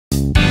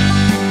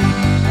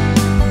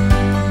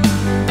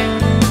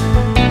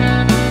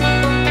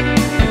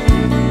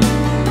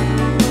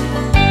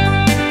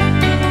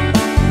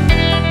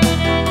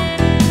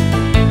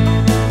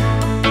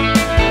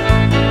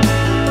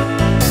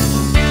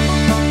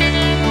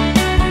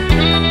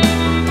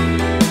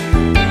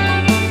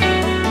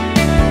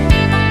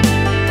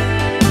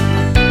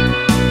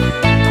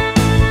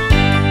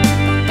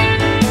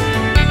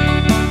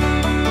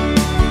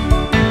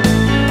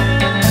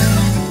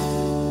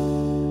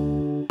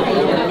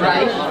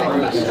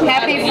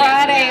Happy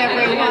Friday,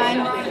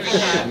 everyone.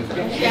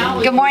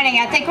 Good morning.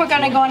 I think we're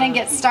going to go on and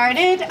get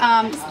started.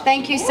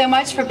 Thank you so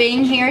much for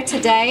being here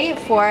today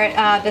for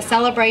the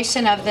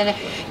celebration of the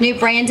new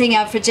branding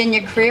of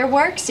Virginia Career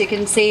Works. You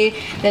can see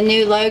the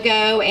new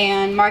logo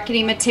and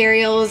marketing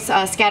materials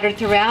scattered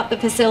throughout the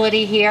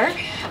facility here.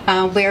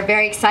 We're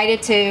very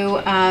excited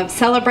to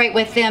celebrate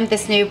with them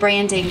this new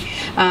branding.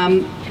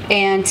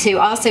 And to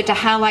also to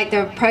highlight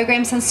the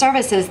programs and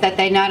services that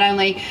they not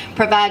only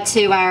provide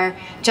to our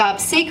job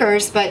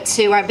seekers but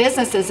to our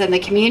businesses in the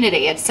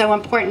community. It's so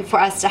important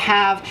for us to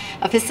have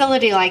a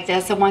facility like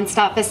this, a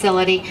one-stop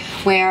facility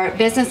where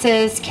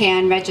businesses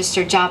can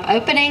register job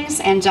openings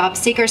and job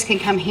seekers can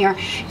come here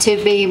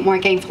to be more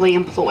gainfully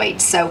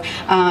employed. So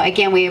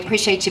again, we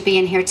appreciate you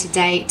being here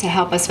today to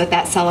help us with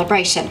that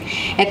celebration.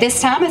 At this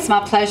time, it's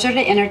my pleasure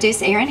to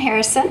introduce Erin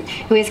Harrison,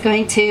 who is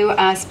going to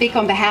speak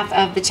on behalf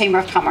of the Chamber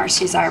of Commerce.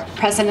 She's our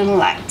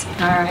President-elect.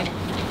 All right.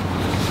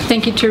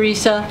 Thank you,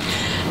 Teresa.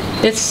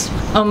 It's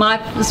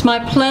my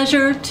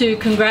pleasure to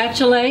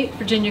congratulate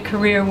Virginia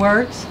Career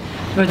Works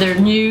for their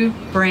new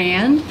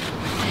brand.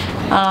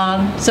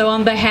 So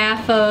on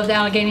behalf of the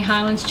Allegheny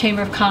Highlands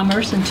Chamber of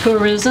Commerce and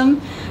Tourism,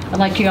 I'd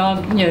like you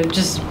all,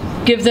 just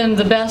give them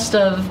the best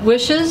of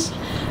wishes.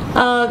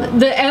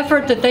 The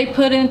effort that they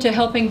put into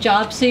helping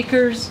job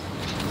seekers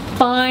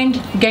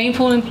find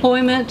gainful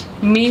employment,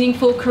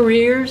 meaningful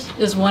careers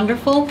is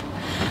wonderful.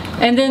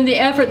 And then the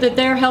effort that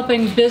they're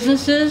helping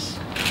businesses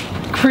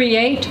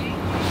create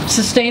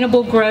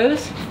sustainable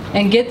growth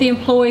and get the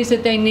employees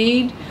that they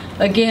need,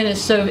 again,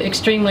 is so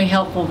extremely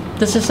helpful.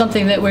 This is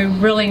something that we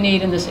really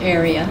need in this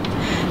area.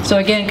 So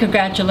again,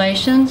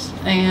 congratulations.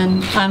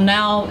 And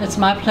it's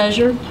my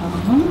pleasure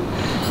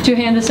to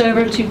hand this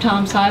over to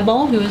Tom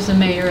Seibel, who is the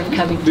mayor of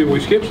Covington. Did we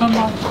skip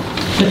somebody?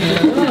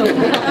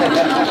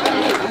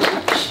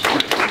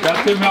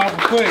 Got them off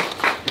quick.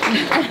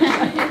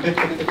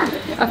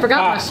 I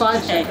forgot my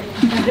slideshow.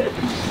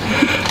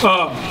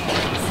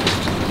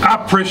 I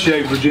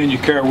appreciate Virginia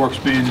Career Works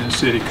being in the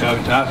city of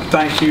Covington. I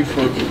thank you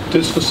for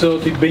this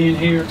facility being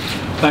here.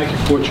 Thank you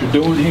for what you're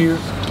doing here.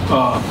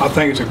 I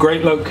think it's a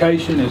great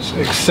location. It's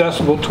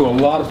accessible to a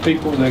lot of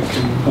people that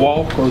can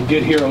walk or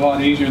get here a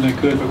lot easier than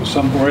they could if it was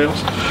somewhere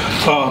else.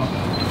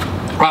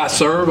 I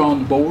serve on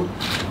the board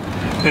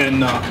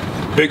and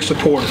big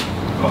supporter.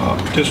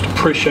 Just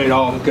appreciate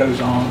all that goes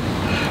on.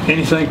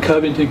 Anything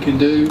Covington can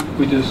do,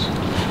 we just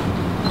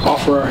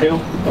offer our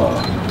help.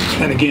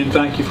 And again,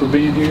 thank you for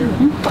being here.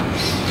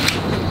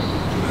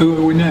 Who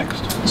are we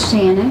next?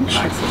 Shannon.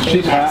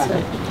 She's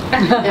hiding.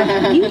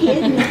 You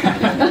hidden.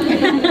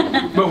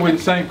 But we're the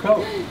same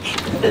color.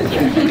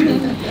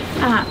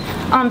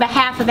 On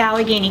behalf of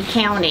Allegheny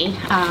County,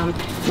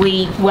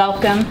 we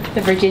welcome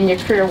the Virginia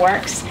Career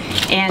Works,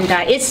 and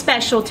it's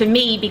special to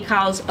me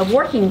because of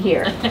working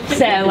here.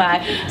 So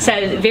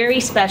very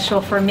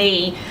special for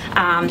me,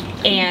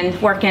 and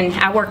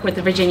I work with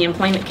the Virginia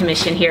Employment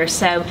Commission here,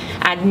 so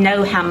I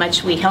know how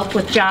much we help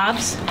with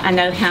jobs. I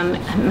know how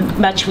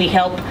much we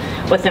help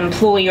with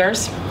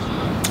employers,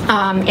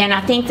 and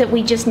I think that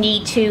we just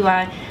need to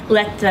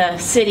let the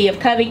city of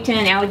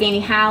Covington, Allegheny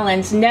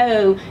Highlands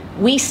know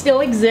we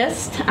still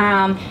exist,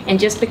 and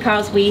just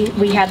because we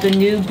have the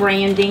new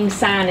branding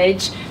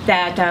signage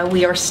that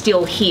we are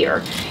still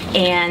here.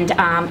 And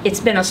it's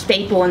been a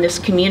staple in this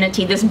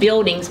community. This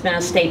building's been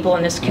a staple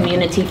in this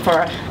community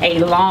for a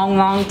long,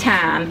 long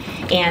time.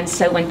 And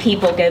so when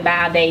people go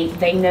by,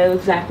 they know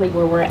exactly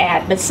where we're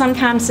at. But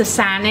sometimes the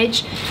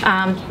signage,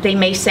 they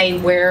may say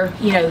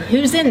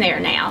who's in there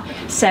now.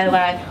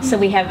 So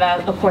we have,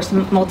 of course,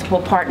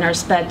 multiple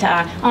partners. But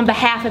on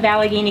behalf of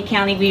Allegheny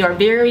County, we are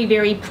very,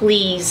 very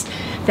pleased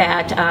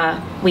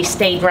that we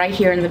stayed right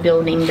here in the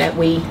building that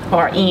we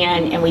are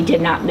in, and we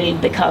did not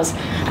move, because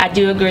I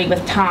do agree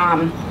with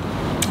Tom.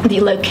 The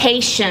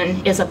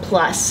location is a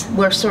plus.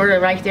 We're sort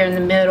of right there in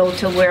the middle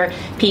to where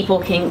people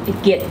can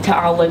get to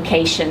our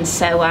locations.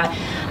 So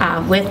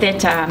with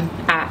it,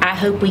 I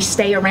hope we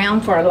stay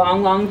around for a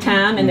long, long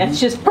time, and that's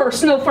just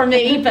personal for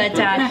me, but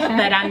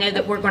I know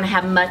that we're going to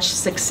have much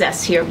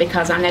success here,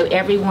 because I know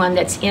everyone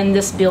that's in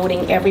this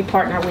building, every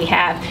partner we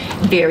have,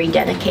 very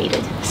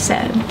dedicated. So,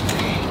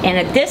 and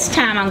at this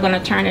time, I'm going to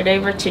turn it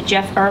over to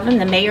Jeff Irvin,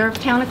 the mayor of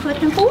Town of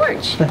Clifton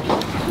Forge. On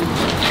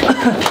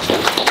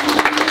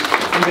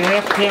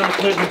behalf of Town of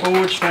Clifton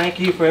Forge, thank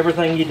you for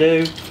everything you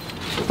do.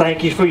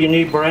 Thank you for your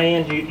new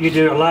brand. You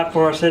do a lot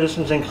for our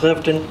citizens in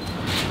Clifton.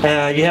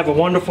 You have a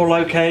wonderful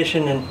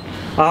location, and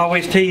I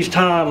always tease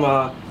Tom,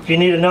 if you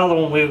need another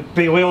one, we'll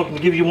be willing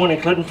to give you one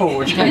in Clifton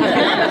Forge.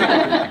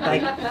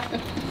 Thank you.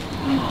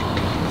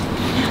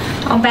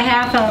 On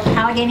behalf of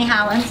Allegheny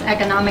Highlands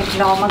Economic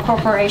Development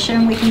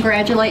Corporation, we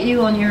congratulate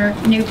you on your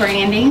new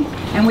branding,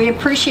 and we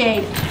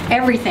appreciate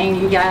everything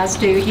you guys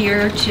do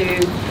here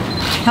to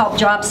help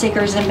job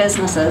seekers and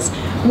businesses.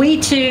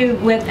 We too,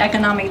 with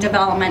economic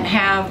development,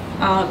 have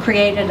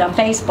created a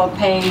Facebook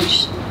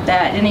page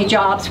that any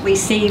jobs we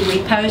see,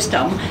 we post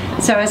them.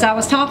 So as I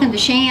was talking to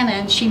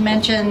Shannon, she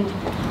mentioned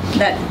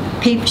that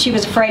she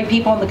was afraid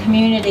people in the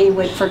community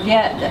would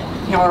forget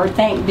that, you know, or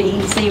think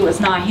DEC was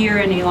not here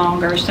any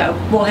longer. So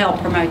we'll help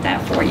promote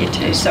that for you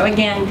too. So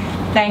again,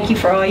 thank you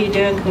for all you do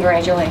and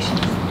congratulations.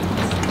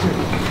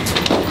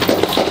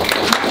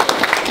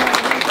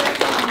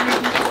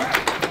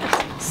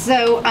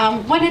 So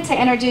wanted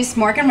to introduce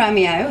Morgan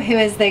Romeo, who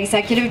is the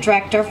Executive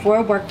Director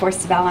for Workforce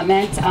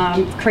Development,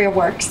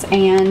 CareerWorks,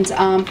 and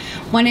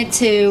wanted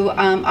to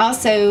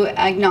also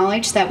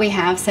acknowledge that we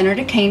have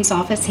Senator Kaine's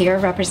office here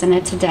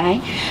represented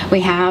today. We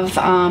have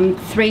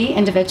 3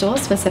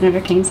 individuals with Senator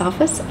Kaine's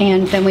office,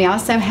 and then we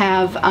also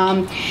have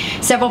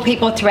several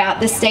people throughout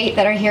the state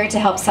that are here to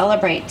help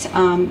celebrate.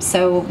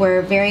 So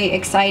we're very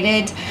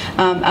excited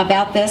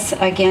about this,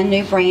 again,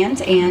 new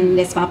brand, and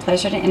it's my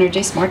pleasure to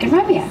introduce Morgan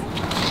Romeo.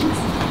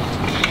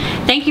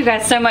 Thank you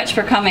guys so much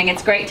for coming.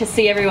 It's great to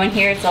see everyone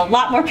here. It's a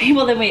lot more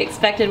people than we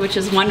expected, which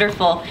is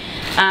wonderful.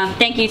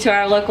 Thank you to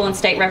our local and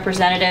state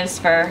representatives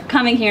for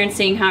coming here and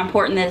seeing how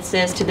important this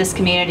is to this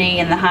community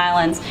in the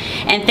Highlands.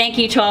 And thank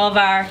you to all of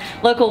our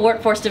local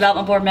Workforce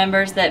Development Board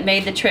members that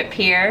made the trip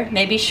here.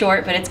 Maybe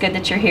short, but it's good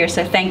that you're here,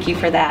 so thank you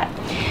for that.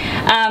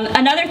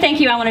 Another thank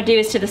you I want to do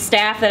is to the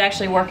staff that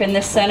actually work in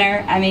this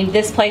center. I mean,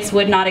 this place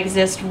would not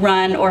exist,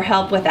 run, or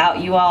help without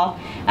you all.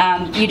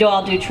 You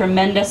all do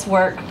tremendous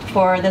work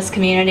for this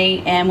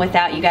community, and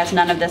without you guys,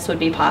 none of this would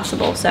be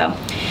possible. So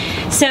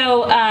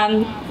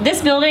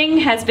this building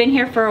has been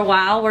here for a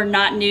while. We're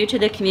not new to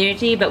the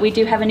community, but we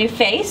do have a new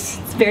face.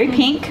 It's very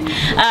pink.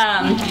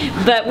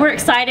 But we're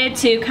excited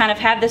to kind of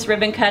have this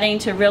ribbon cutting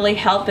to really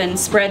help and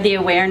spread the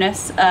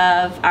awareness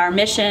of our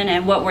mission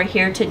and what we're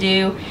here to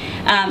do.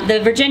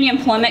 The Virginia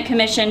Employment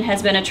Commission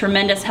has been a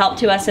tremendous help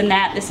to us in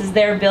that. This is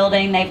their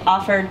building. They've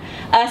offered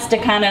us to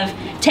kind of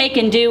take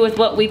and do with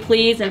what we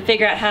please and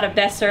figure out how to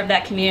best serve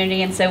that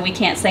community, and so we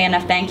can't say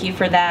enough thank you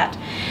for that.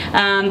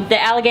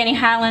 The Allegheny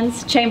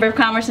Highlands Chamber of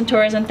Commerce and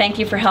Tourism, thank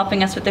you for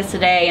helping us with this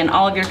today and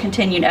all of your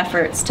continued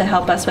efforts to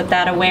help us with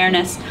that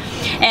awareness.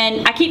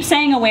 And I keep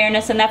saying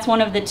awareness, and that's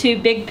one of the 2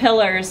 big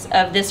pillars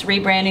of this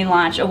rebranding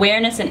launch,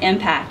 awareness and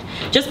impact.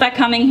 Just by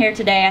coming here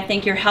today, I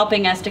think you're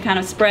helping us to kind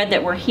of spread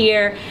that we're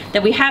here,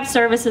 that we have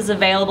services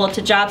available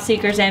to job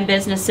seekers and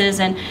businesses,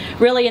 and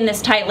really in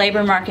this tight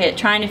labor market,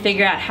 trying to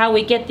figure out how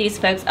we get these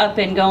folks up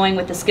and going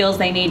with the skills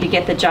they need to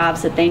get the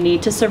jobs that they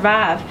need to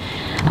survive.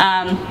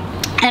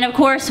 And of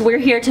course, we're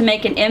here to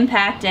make an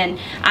impact, and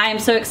I am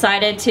so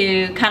excited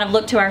to kind of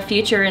look to our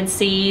future and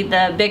see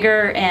the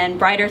bigger and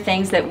brighter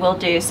things that we'll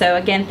do. So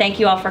again, thank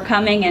you all for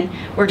coming, and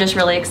we're just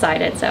really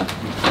excited. So.